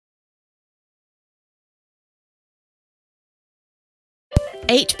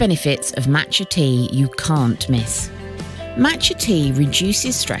8 benefits of matcha tea you can't miss. Matcha tea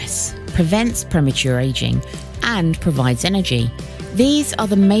reduces stress, prevents premature aging, and provides energy. These are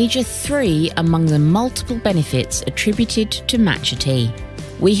the major 3 among the multiple benefits attributed to matcha tea.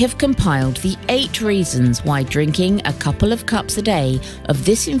 We have compiled the 8 reasons why drinking a couple of cups a day of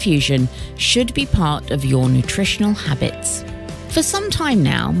this infusion should be part of your nutritional habits. For some time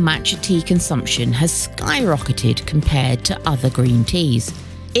now, matcha tea consumption has skyrocketed compared to other green teas.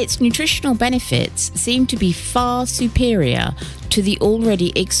 Its nutritional benefits seem to be far superior to the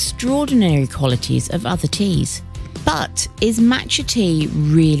already extraordinary qualities of other teas. But is matcha tea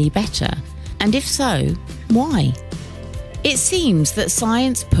really better? And if so, why? It seems that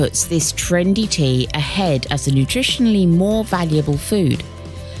science puts this trendy tea ahead as a nutritionally more valuable food.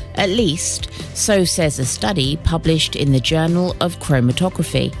 At least, so says a study published in the Journal of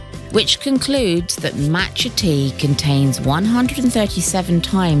Chromatography, which concludes that matcha tea contains 137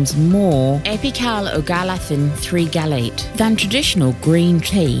 times more epical-ogalathin 3-gallate than traditional green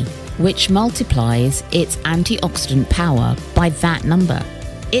tea, which multiplies its antioxidant power by that number.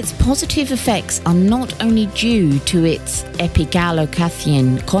 Its positive effects are not only due to its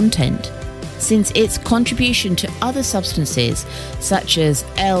epical-ogalathin content, since its contribution to other substances such as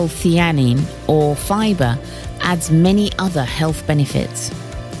L-theanine or fibre adds many other health benefits.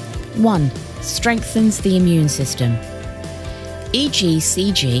 1. Strengthens the immune system.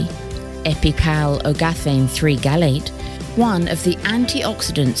 EGCG, epical-ogalathin 3-gallate, one of the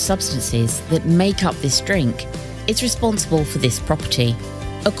antioxidant substances that make up this drink, is responsible for this property.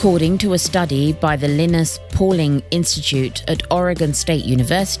 According to a study by the Linus Pauling Institute at Oregon State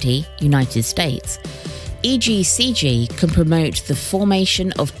University, United States, EGCG can promote the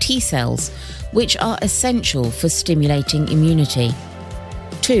formation of T cells, which are essential for stimulating immunity.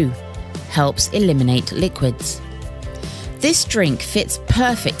 2. Helps eliminate liquids. This drink fits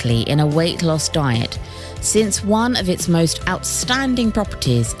perfectly in a weight loss diet, since one of its most outstanding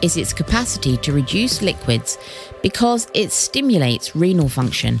properties is its capacity to reduce liquids because it stimulates renal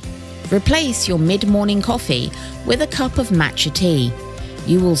function. Replace your mid-morning coffee with a cup of matcha tea.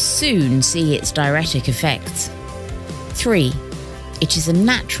 You will soon see its diuretic effects. 3. It is a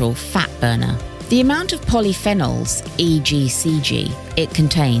natural fat burner. The amount of polyphenols, EGCG, it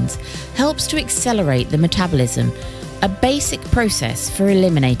contains helps to accelerate the metabolism, a basic process for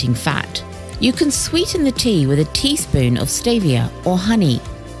eliminating fat. You can sweeten the tea with a teaspoon of stevia or honey.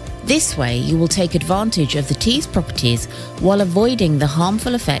 This way you will take advantage of the tea's properties while avoiding the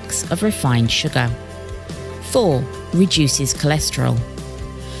harmful effects of refined sugar. 4. Reduces cholesterol.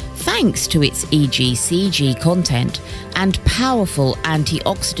 Thanks to its EGCG content and powerful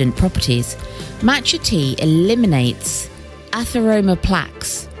antioxidant properties, matcha tea eliminates atheroma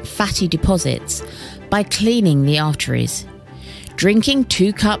plaques, fatty deposits, by cleaning the arteries. Drinking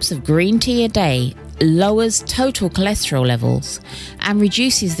 2 cups of green tea a day lowers total cholesterol levels and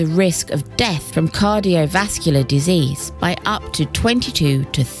reduces the risk of death from cardiovascular disease by up to 22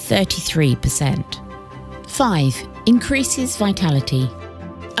 to 33%. 5. Increases vitality.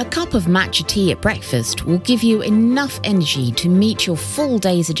 A cup of matcha tea at breakfast will give you enough energy to meet your full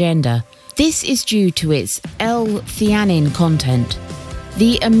day's agenda. This is due to its L-theanine content.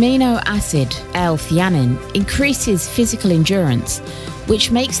 The amino acid L-theanine increases physical endurance,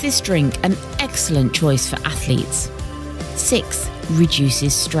 which makes this drink an excellent choice for athletes. 6.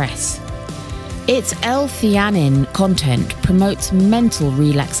 Reduces stress. Its L-theanine content promotes mental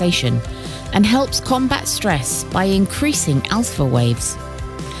relaxation and helps combat stress by increasing alpha waves.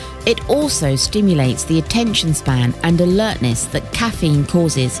 It also stimulates the attention span and alertness that caffeine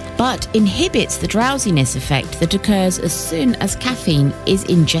causes, but inhibits the drowsiness effect that occurs as soon as caffeine is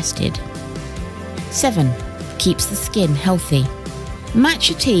ingested. 7. Keeps the skin healthy.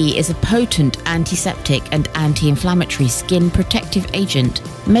 Matcha tea is a potent antiseptic and anti-inflammatory skin protective agent,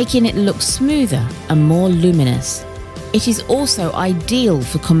 making it look smoother and more luminous. It is also ideal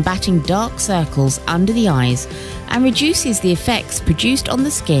for combating dark circles under the eyes and reduces the effects produced on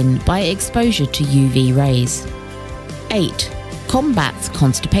the skin by exposure to UV rays. 8. Combats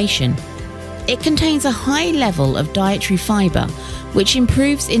constipation. It contains a high level of dietary fibre, which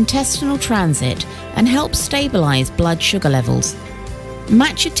improves intestinal transit and helps stabilize blood sugar levels.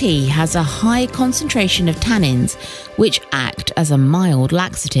 Matcha tea has a high concentration of tannins, which act as a mild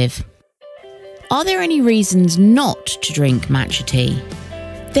laxative. Are there any reasons not to drink matcha tea?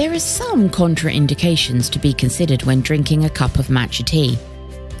 There are some contraindications to be considered when drinking a cup of matcha tea.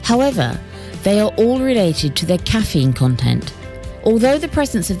 However, they are all related to their caffeine content. Although the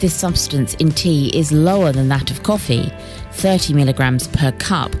presence of this substance in tea is lower than that of coffee, 30 milligrams per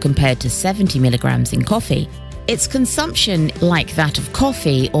cup compared to 70 milligrams in coffee, Its consumption, like that of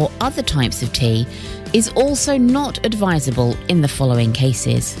coffee or other types of tea, is also not advisable in the following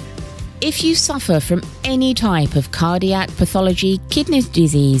cases. If you suffer from any type of cardiac pathology, kidney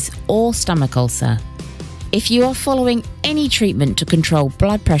disease, or stomach ulcer. If you are following any treatment to control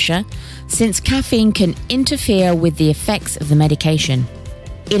blood pressure, since caffeine can interfere with the effects of the medication.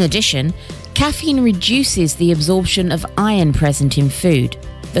 In addition, caffeine reduces the absorption of iron present in food.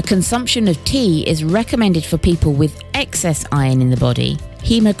 The consumption of tea is recommended for people with excess iron in the body,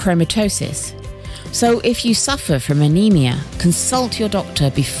 hemochromatosis. So if you suffer from anemia, consult your doctor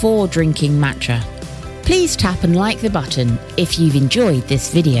before drinking matcha. Please tap and like the button if you've enjoyed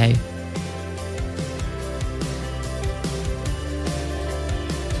this video.